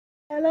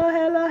Hello,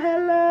 hello,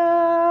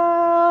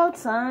 hello,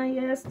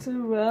 TANYA'S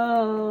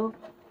Tarot.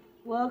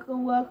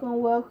 Welcome,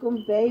 welcome,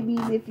 welcome,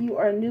 babies. If you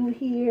are new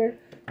here,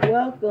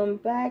 welcome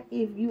back.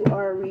 If you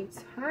are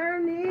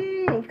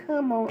returning,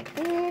 come on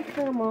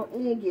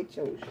in, get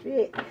your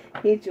shit,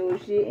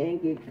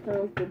 and get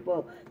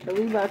comfortable. So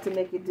we about to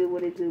make it do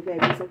what it do,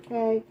 babies,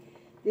 okay?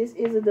 This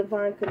is a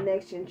divine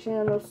connection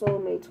channel,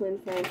 soulmate, twin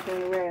flame,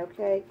 twin ray,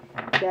 okay?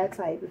 That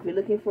type. If you're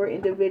looking for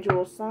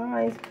individual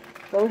signs,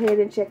 go ahead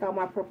and check out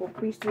my Purple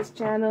Priestess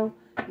channel.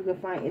 You can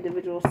find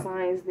individual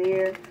signs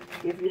there.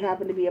 If you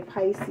happen to be a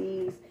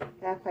Pisces,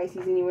 have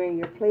Pisces anywhere in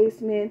your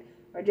placement,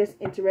 or just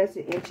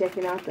interested in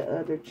checking out the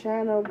other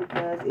channel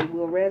because it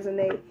will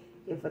resonate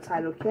if a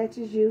title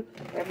catches you.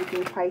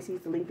 Everything Pisces,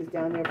 the link is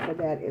down there for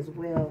that as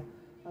well.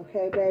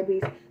 Okay,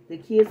 babies? The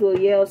kids will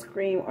yell,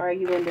 scream,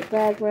 argue in the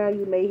background.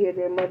 You may hear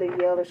their mother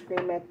yell or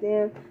scream at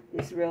them.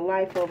 It's real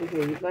life over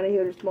here. You're going to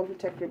hear the smoke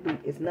detector beep.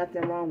 It's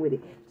nothing wrong with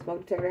it.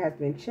 Smoke detector has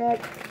been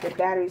checked. The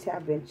batteries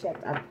have been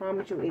checked. I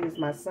promise you it is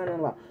my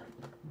son-in-law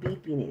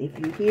beeping it. If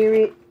you hear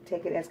it,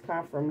 take it as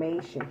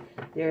confirmation.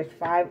 There's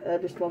 5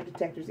 other smoke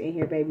detectors in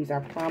here, babies. I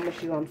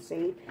promise you I'm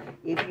safe.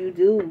 If you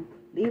do,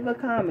 leave a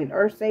comment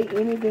or say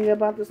anything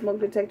about the smoke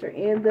detector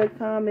in the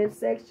comment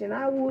section.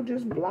 I will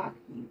just block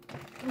you.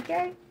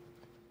 Okay?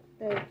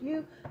 Thank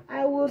you.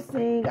 I will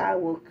sing. I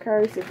will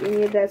curse. If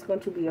any of that's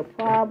going to be a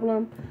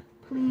problem,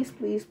 please,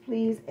 please,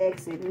 please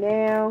exit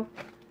now.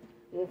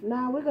 If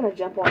not, we're going to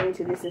jump on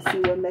into this and see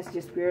what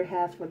message Spirit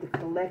has for the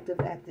collective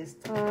at this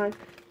time.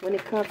 When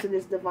it comes to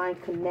this divine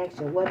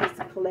connection, what does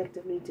the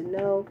collective need to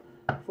know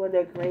for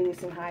their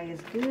greatest and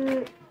highest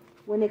good?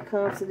 When it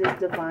comes to this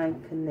divine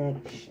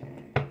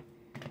connection,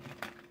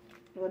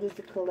 what does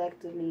the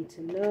collective need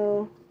to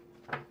know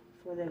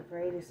for their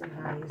greatest and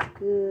highest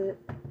good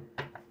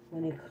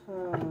when it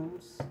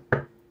comes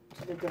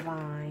to the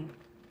divine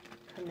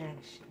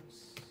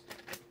connections?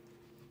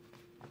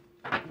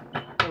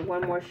 Okay,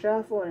 one more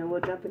shuffle and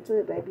we'll jump into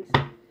it, babies.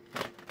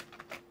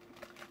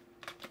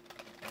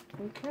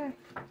 Okay.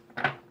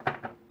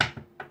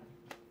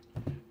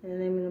 In the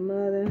name of the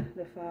Mother,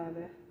 the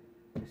Father,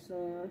 the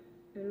Son,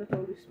 and the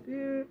Holy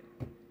Spirit.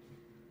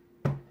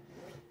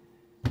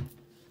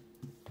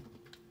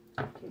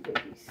 Okay,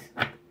 babies.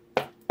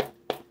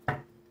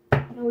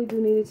 And we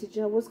do need it to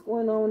jump. What's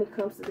going on when it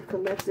comes to the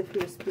collective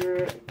here,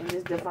 Spirit, and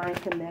this divine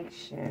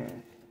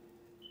connection?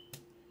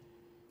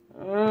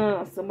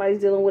 Somebody's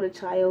dealing with a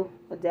child,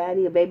 a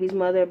daddy, a baby's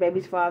mother, a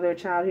baby's father, a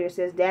child here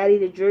says, Daddy,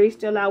 the jury's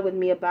still out with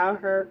me about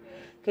her.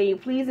 Can you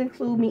please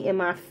include me in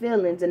my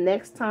feelings the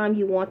next time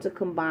you want to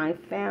combine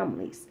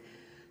families?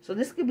 So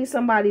this could be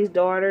somebody's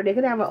daughter. They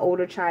could have an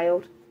older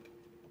child,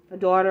 a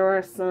daughter or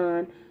a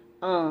son,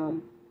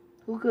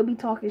 who could be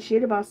talking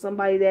shit about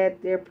somebody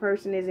that their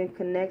person is in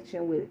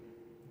connection with.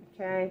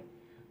 Okay?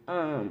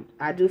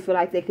 I do feel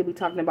like they could be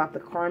talking about the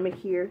karmic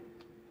here.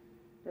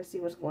 Let's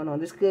see what's going on.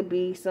 This could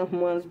be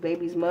someone's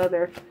baby's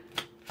mother.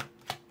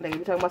 They could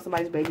be talking about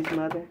somebody's baby's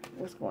mother.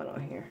 What's going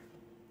on here?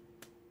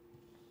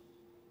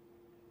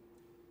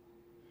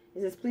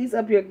 It says, please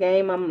up your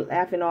game. I'm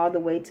laughing all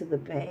the way to the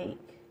bank.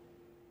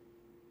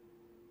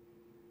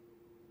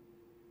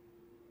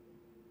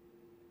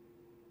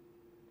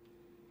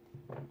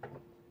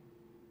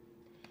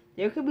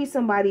 There could be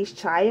somebody's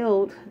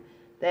child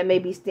that may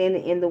be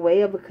standing in the way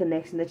of a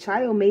connection. The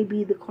child may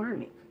be the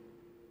karmic.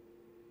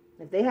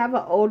 If they have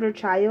an older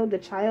child, the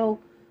child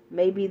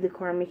may be the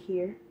karmic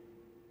here.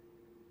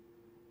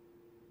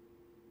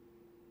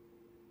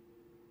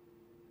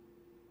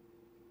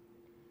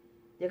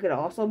 There could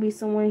also be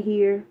someone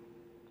here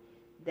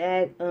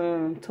that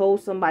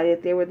told somebody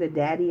that they were the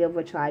daddy of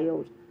a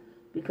child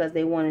because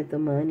they wanted the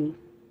money.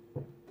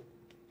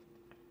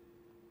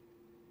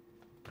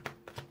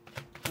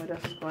 What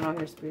else is going on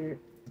here, Spirit?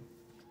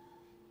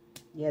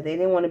 Yeah, they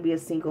didn't want to be a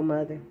single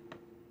mother.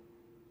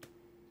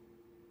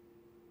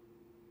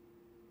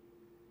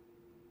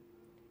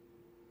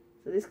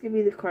 So this could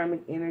be the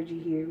karmic energy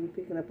here. We're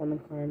picking up on the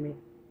karmic.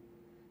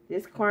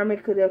 This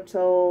karmic could have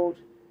told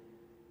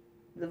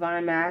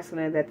divine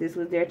masculine that this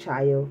was their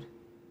child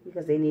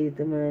because they needed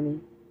the money.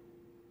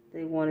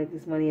 They wanted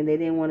this money and they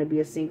didn't want to be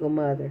a single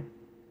mother.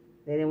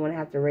 They didn't want to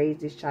have to raise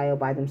this child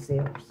by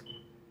themselves.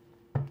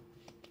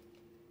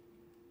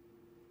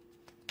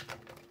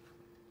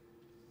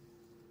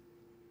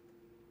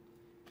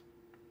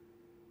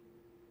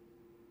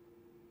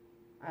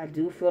 I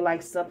do feel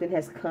like something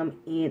has come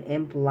in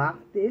and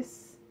blocked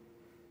this.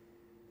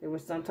 There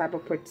was some type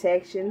of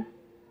protection.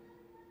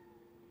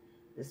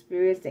 The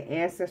spirits, the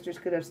ancestors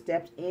could have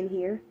stepped in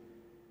here.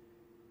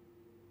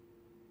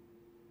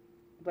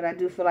 But I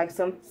do feel like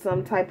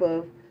some type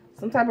of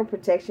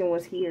protection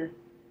was here.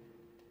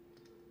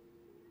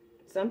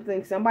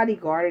 Somebody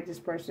guarded this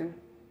person.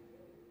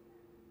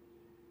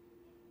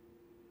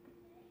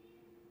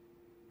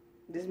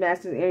 This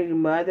master's energy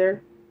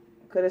mother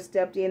could have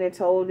stepped in and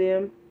told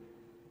them.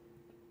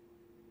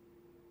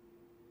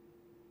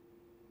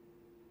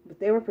 But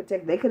they were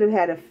protected. They could have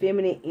had a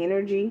feminine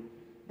energy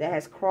that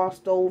has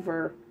crossed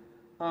over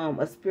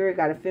a spirit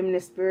guide, a feminine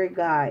spirit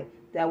guide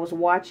that was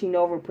watching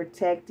over,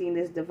 protecting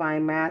this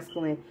divine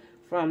masculine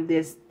from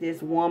this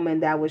woman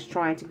that was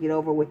trying to get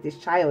over with this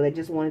child that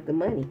just wanted the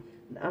money.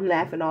 I'm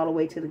laughing all the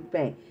way to the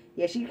bank.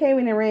 Yeah, she came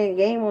in and ran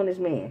game on this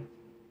man.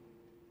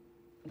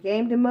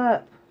 Gamed him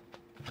up.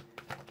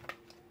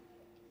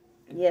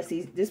 Yes,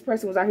 this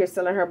person was out here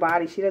selling her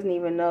body. She doesn't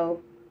even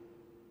know.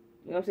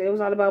 You know what I'm saying? It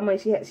was all about money.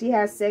 She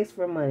has sex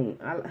for money.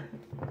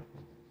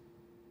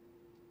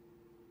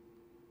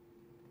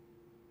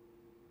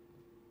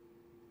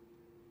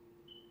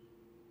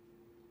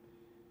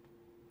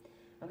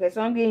 Okay,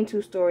 so I'm getting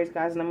 2 stories,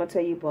 guys, and I'm going to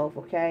tell you both,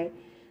 okay?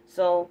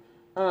 So,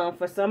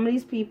 for some of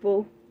these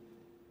people,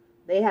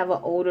 they have an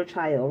older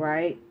child,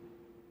 right?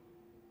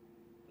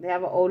 They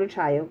have an older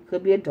child,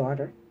 could be a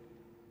daughter,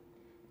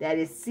 that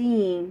is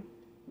seeing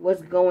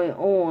what's going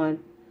on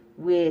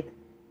with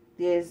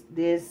this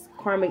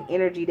karmic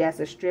energy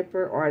that's a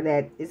stripper or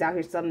that is out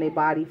here selling their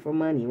body for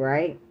money,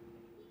 right?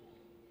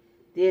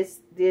 This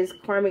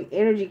karmic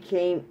energy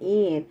came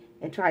in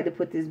and tried to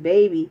put this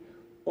baby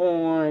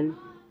on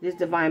this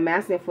divine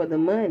masculine for the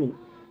money.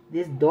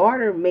 This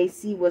daughter may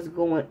see what's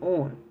going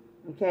on,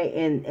 okay?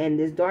 And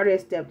this daughter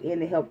has stepped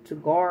in to help to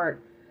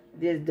guard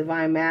this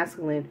divine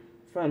masculine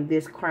from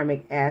this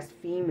karmic ass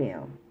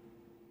female.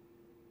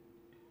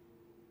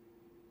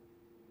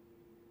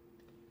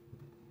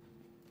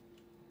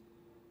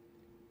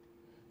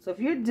 So if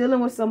you're dealing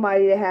with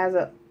somebody that has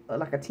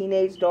like a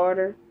teenage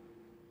daughter,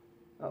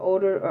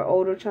 or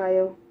older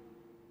child,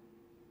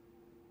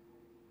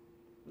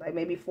 like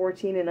maybe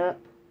 14 and up,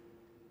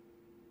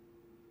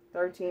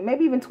 13,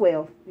 maybe even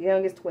 12. The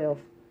youngest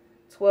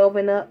 12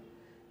 and up,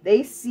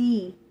 they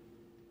see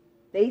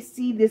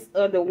this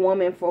other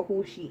woman for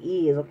who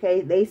she is,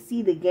 okay? They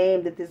see the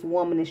game that this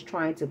woman is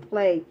trying to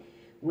play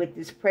with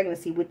this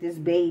pregnancy, with this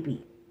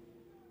baby.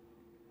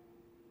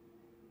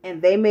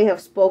 And they may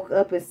have spoke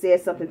up and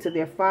said something to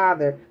their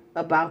father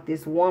about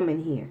this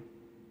woman here.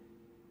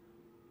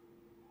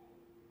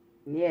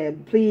 Yeah,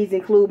 please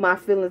include my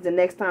feelings the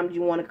next time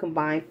you want to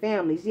combine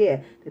families.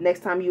 Yeah, the next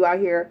time you out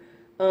here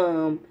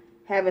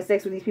having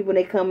sex with these people,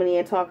 they coming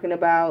in talking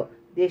about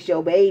this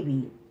your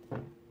baby.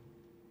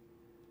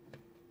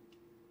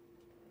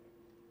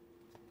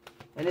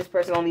 And this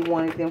person only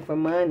wanted them for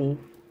money.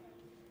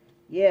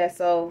 Yeah,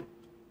 so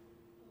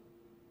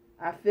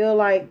I feel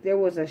like there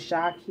was a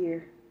shock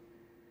here.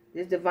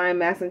 This divine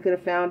masculine could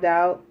have found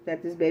out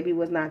that this baby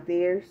was not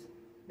theirs.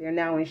 They're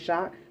now in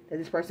shock that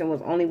this person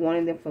was only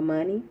wanting them for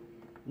money.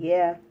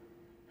 Yeah.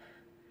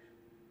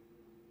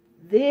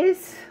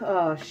 This,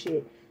 oh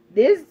shit.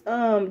 This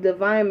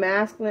divine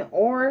masculine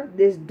or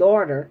this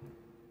daughter,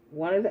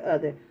 one or the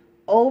other,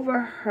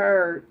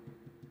 overheard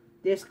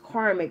this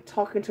karmic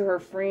talking to her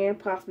friend,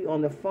 possibly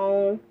on the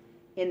phone,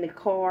 in the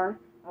car,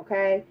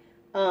 okay?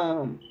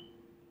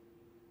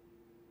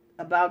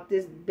 About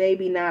this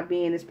baby not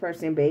being this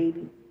person's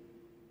baby.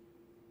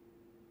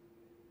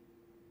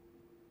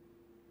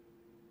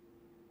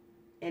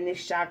 And it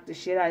shocked the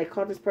shit out. It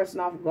caught this person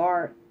off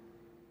guard.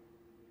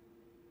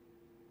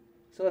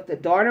 So if the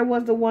daughter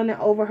was the one that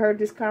overheard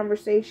this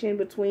conversation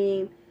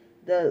between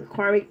the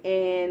karmic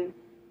and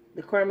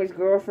the karmic's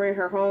girlfriend,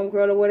 her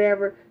homegirl or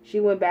whatever, she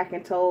went back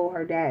and told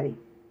her daddy.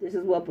 This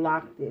is what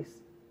blocked this.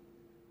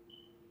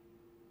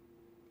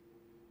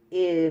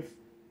 If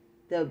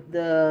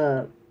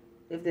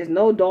if there's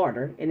no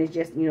daughter and it's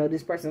just, you know,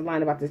 this person's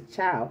lying about this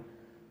child,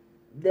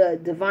 the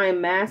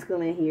divine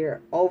masculine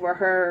here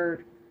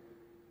overheard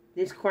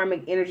this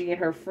karmic energy and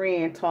her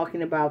friend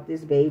talking about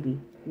this baby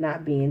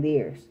not being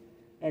theirs.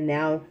 And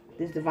now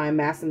this divine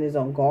masculine is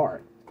on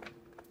guard.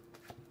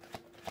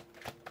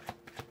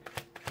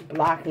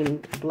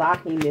 Blocking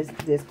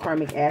this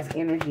karmic ass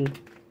energy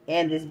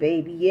and this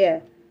baby.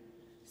 Yeah.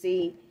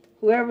 See,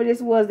 whoever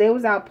this was, they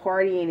was out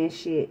partying and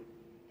shit.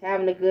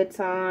 Having a good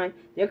time.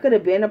 There could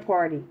have been a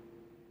party.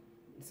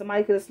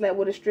 Somebody could have slept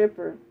with a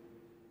stripper.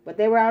 But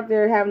they were out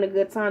there having a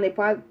good time. They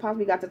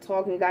possibly got to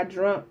talking, got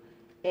drunk,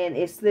 and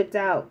it slipped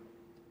out.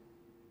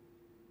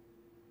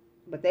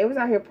 But they was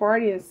out here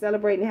partying and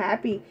celebrating,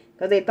 happy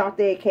because they thought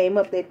they had came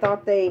up. They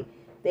thought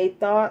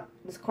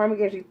this karmic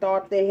energy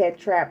thought they had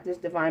trapped this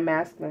divine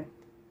masculine.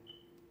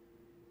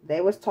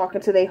 They was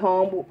talking to their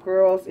home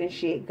girls and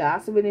shit,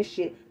 gossiping and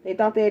shit. They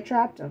thought they had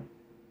trapped them.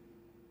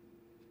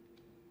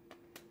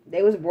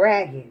 They was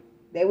bragging.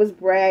 They was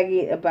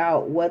bragging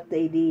about what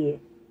they did.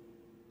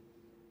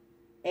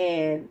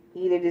 And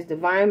either this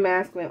divine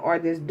masculine or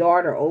this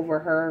daughter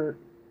overheard.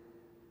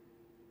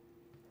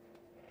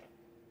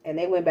 And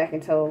they went back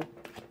and told.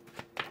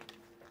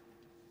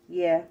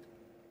 Yeah.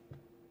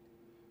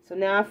 So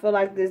now I feel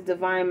like this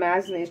divine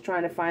masculine is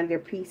trying to find their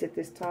peace at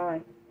this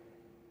time.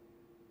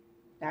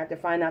 They have to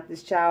find out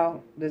this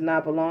child does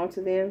not belong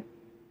to them.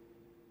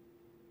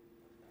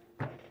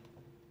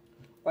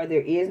 Or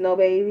there is no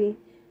baby.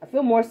 I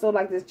feel more so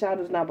like this child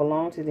does not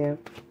belong to them.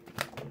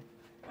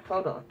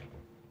 Hold on.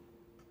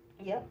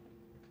 Yep.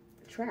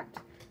 Trapped.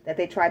 That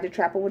they tried to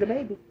trap her with a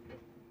baby.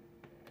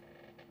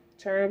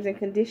 Terms and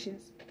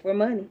conditions for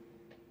money.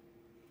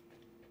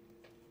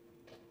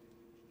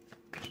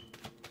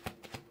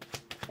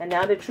 And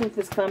now the truth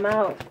has come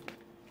out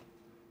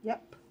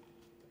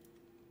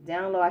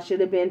Down low, I should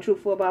have been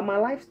truthful about my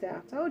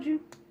lifestyle. Told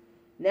you.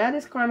 Now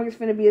this karmic is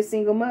finna be a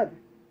single mother.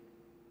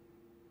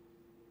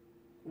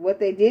 What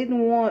they didn't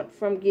want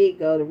from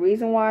get-go, the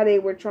reason why they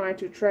were trying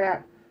to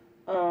trap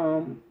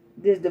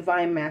this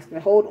divine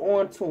masculine, hold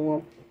on to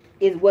him,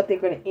 is what they're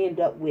going to end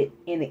up with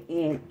in the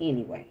end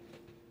anyway.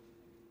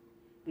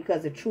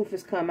 Because the truth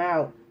has come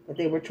out that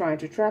they were trying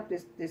to trap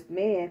this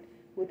man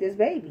with this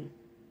baby.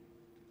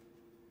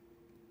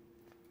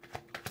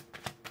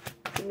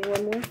 Give me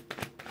one more.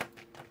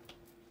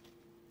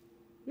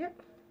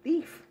 Yep,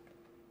 thief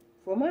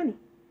for money.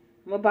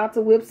 I'm about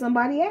to whip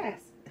somebody's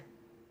ass.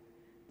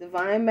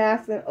 Divine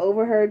masculine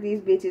overheard these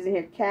bitches in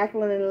here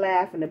cackling and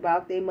laughing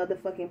about their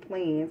motherfucking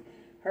plans.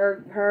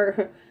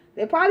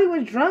 They probably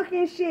was drunk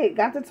and shit,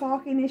 got to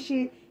talking and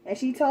shit, and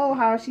she told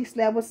how she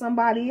slept with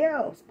somebody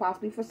else,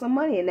 possibly for some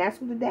money, and that's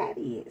who the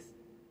daddy is.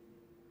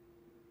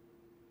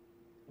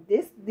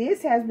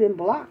 This has been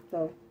blocked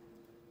though.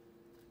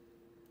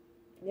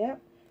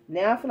 Yep.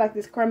 Now I feel like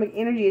this karmic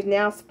energy is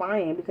now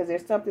spying because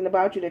there's something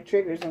about you that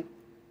triggers them.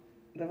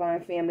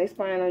 Divine fam, they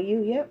spying on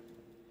you, yep.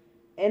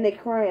 And they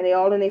crying, they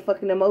all in their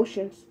fucking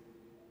emotions.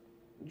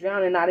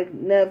 Drowning, not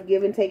enough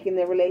give and take in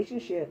their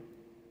relationship.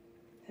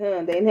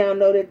 They now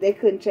know that they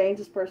couldn't change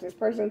this person. This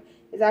person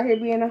is out here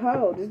being a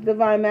hoe. This is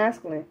divine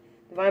masculine.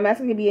 Divine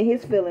masculine can be in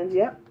his feelings,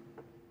 yep.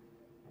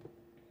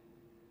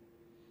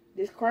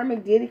 This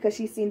karmic did it because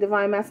she seen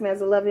divine masculine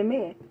as a loving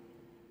man.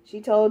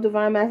 She told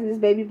divine masculine this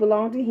baby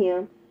belonged to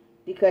him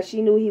because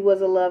she knew he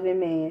was a loving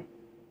man.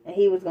 And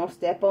he was going to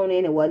step on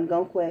in and wasn't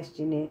going to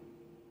question it.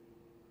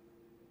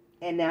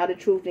 And now the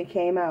truth that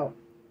came out.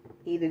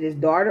 Either this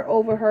daughter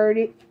overheard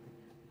it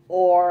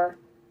or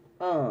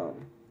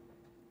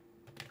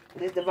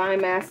this divine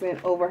masculine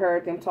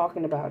overheard them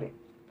talking about it.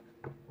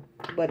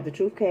 But the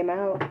truth came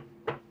out.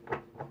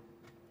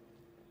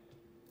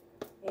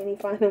 Any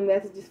final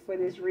messages for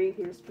this read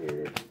here,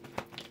 Spirit?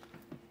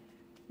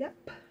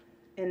 Yep.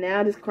 And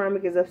now this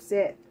karmic is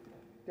upset.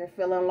 They're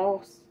feeling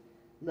lost.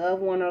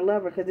 Loved one or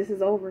lover, because this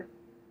is over.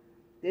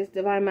 This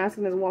divine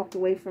masculine has walked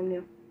away from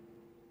them.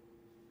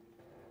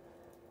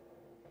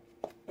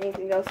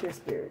 Anything else here,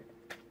 Spirit?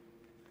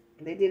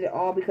 They did it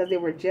all because they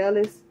were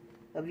jealous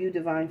of you,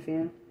 divine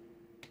femme.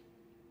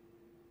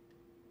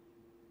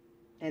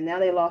 And now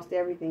they lost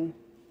everything.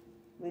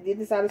 They did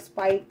this out of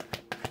spite,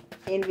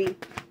 envy,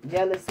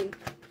 jealousy,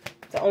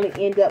 to only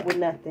end up with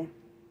nothing.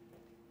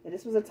 And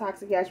this was a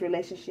toxic ass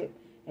relationship.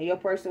 And your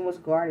person was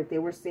guarded. They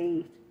were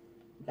saved.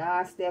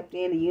 God stepped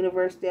in. The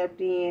universe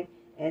stepped in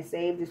and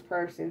saved this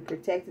person.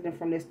 Protected them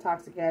from this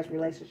toxic ass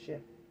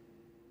relationship.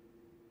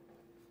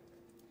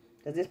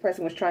 Because this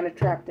person was trying to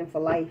trap them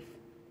for life.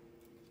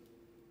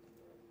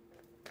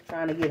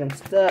 Trying to get them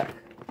stuck.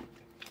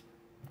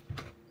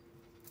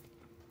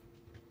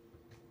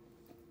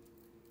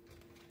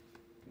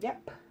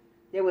 Yep.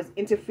 There was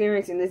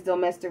interference in this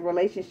domestic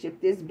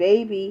relationship. This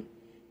baby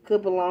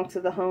could belong to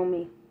the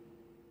homie.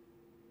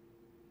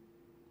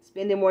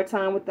 Spending more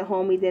time with the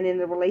homie than in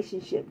the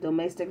relationship.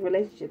 Domestic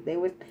relationship.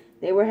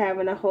 They were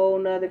having a whole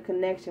nother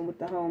connection with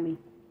the homie.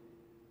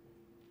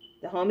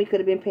 The homie could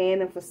have been paying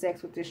them for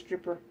sex with this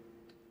stripper.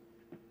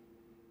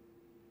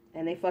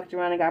 And they fucked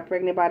around and got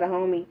pregnant by the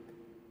homie.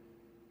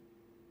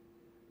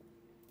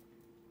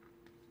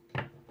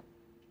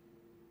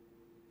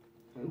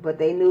 But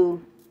they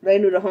knew the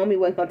homie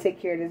wasn't going to take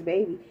care of this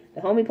baby.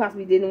 The homie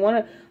possibly didn't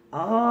want to.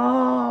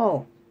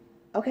 Oh,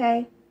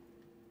 okay.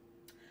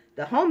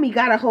 The homie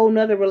got a whole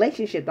nother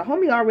relationship. The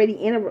homie already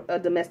in a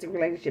domestic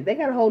relationship. They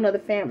got a whole nother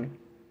family.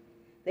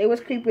 They was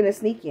creeping and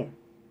sneaking.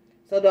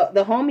 So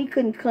the homie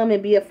couldn't come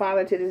and be a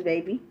father to this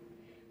baby.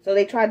 So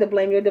they tried to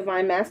blame your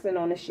divine masculine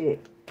on the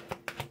shit.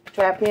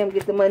 Trap him,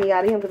 get the money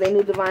out of him because they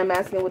knew divine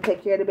masculine would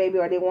take care of the baby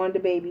or they wanted the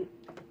baby.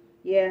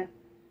 Yeah.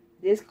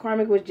 This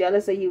karmic was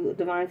jealous of you,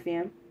 divine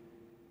femme.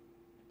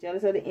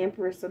 Jealous of the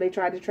empress, so they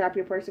tried to trap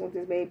your person with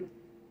this baby.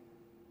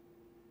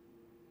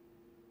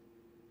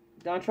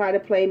 Don't try to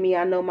play me.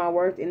 I know my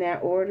worth in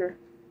that order.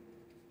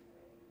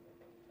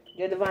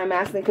 Your divine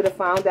masculine could have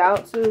found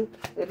out too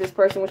that this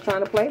person was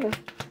trying to play them.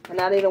 And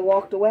now they done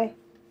walked away.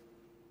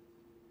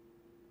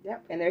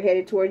 Yep. And they're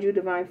headed towards you,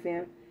 divine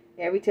femme.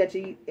 Every touch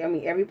of you,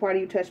 every part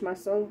of you touched my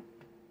soul.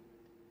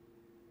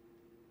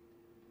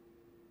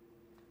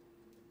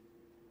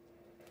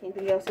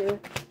 Anything else here?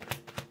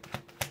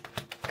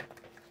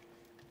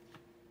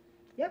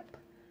 Yep.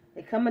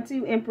 They coming to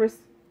you, Empress.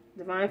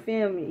 Divine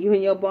femme. You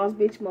in your boss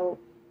bitch mode.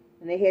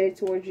 And they headed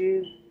towards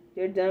you.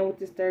 They're done with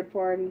this third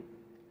party.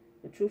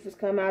 The truth has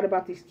come out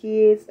about these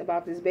kids,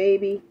 about this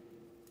baby.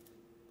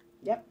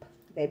 Yep.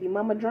 Baby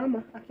mama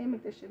drama. I can't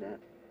make this shit up.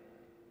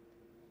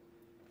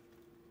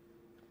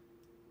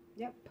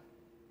 Yep.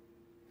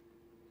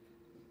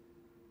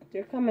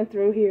 They're coming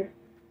through here.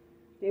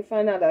 They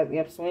find out that,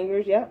 yep,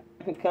 swingers, yep.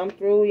 Come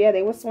through. Yeah,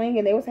 they was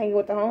swinging. They was hanging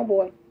with the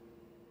homeboy.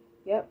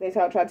 Yep. They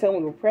tried to tell me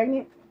we were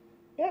pregnant.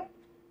 Yep.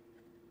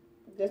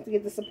 Just to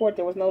get the support.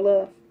 There was no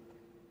love.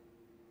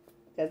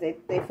 Because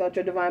they felt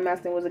your divine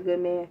masculine was a good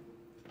man.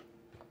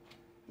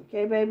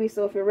 Okay, baby.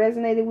 So if it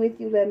resonated with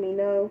you, let me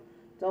know.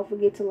 Don't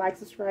forget to like,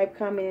 subscribe,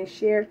 comment, and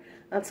share.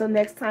 Until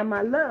next time,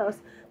 my loves,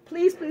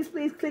 please, please,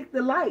 please click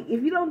the like.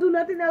 If you don't do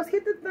nothing else,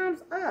 hit the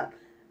thumbs up.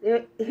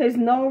 There's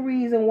no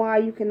reason why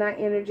you cannot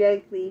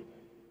energetically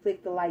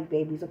click the like,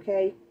 babies,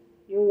 okay?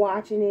 You're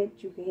watching it,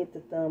 you can hit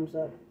the thumbs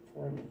up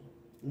for me.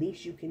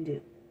 Least you can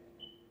do.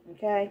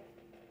 Okay?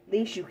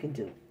 Least you can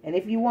do. And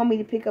if you want me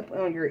to pick up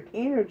on your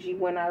energy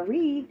when I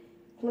read,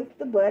 click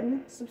the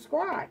button,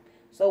 subscribe.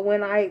 So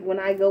when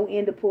I go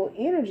in to pull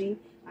energy,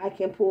 I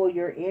can pull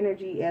your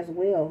energy as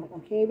well.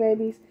 Okay,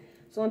 babies?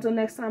 So until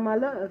next time, my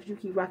loves, you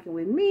keep rocking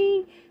with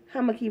me.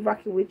 I'm going to keep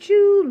rocking with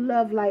you.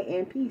 Love, light,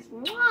 and peace.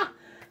 Mwah!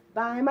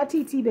 Bye, my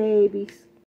TT babies.